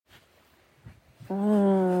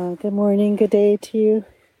Good morning, good day to you.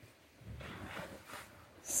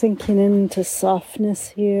 Sinking into softness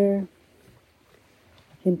here,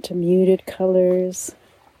 into muted colors,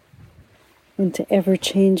 into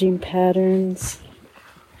ever-changing patterns,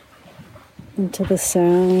 into the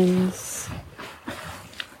sounds,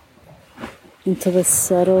 into the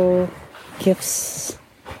subtle gifts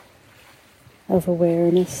of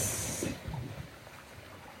awareness,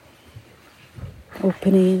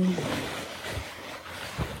 opening,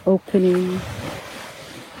 opening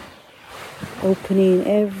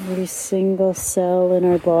every single cell in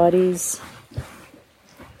our bodies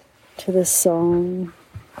to the song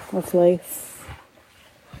of life,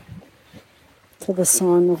 to the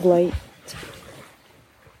song of light.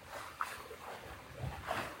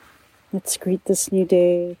 Let's greet this new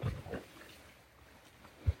day,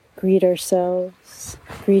 greet ourselves,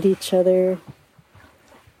 greet each other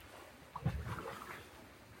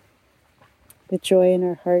with joy in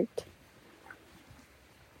our heart.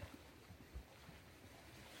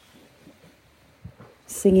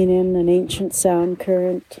 Singing in an ancient sound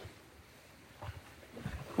current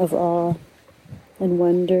of awe and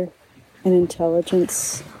wonder and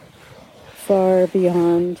intelligence far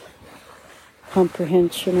beyond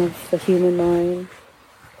comprehension of the human mind.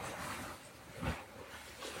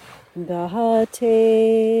 Gahate,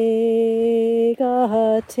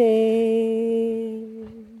 Gahate,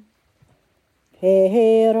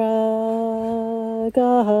 Pera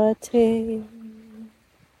Gahate,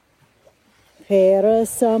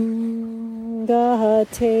 Perasam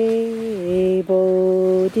Gahate,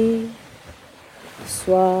 Bodhi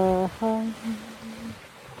Swaha.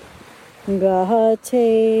 Gahate,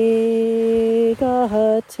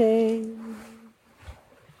 Gahate,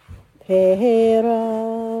 Pera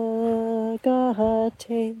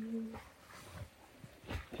Gahate,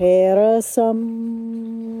 Perasam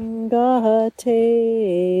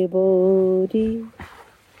Gahate, Bodhi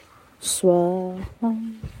Swaha.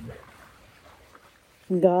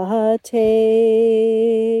 Gahate,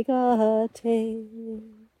 Gahate,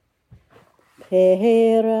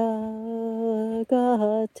 Pera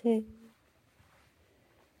Gahate,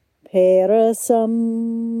 Perasam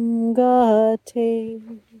Gahate,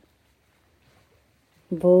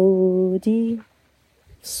 Bodhi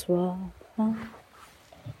Swaha.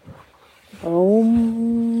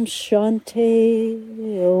 Om Shanti,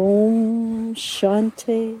 Om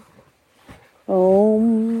Shanti,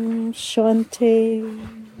 Om Shanti.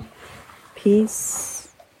 Peace,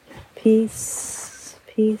 peace,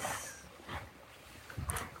 peace.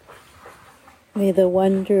 May the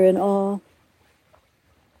wonder and awe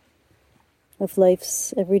of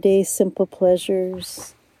life's everyday simple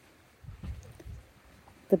pleasures,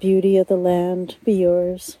 the beauty of the land be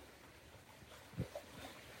yours,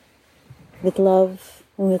 with love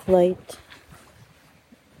and with light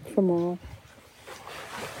from all.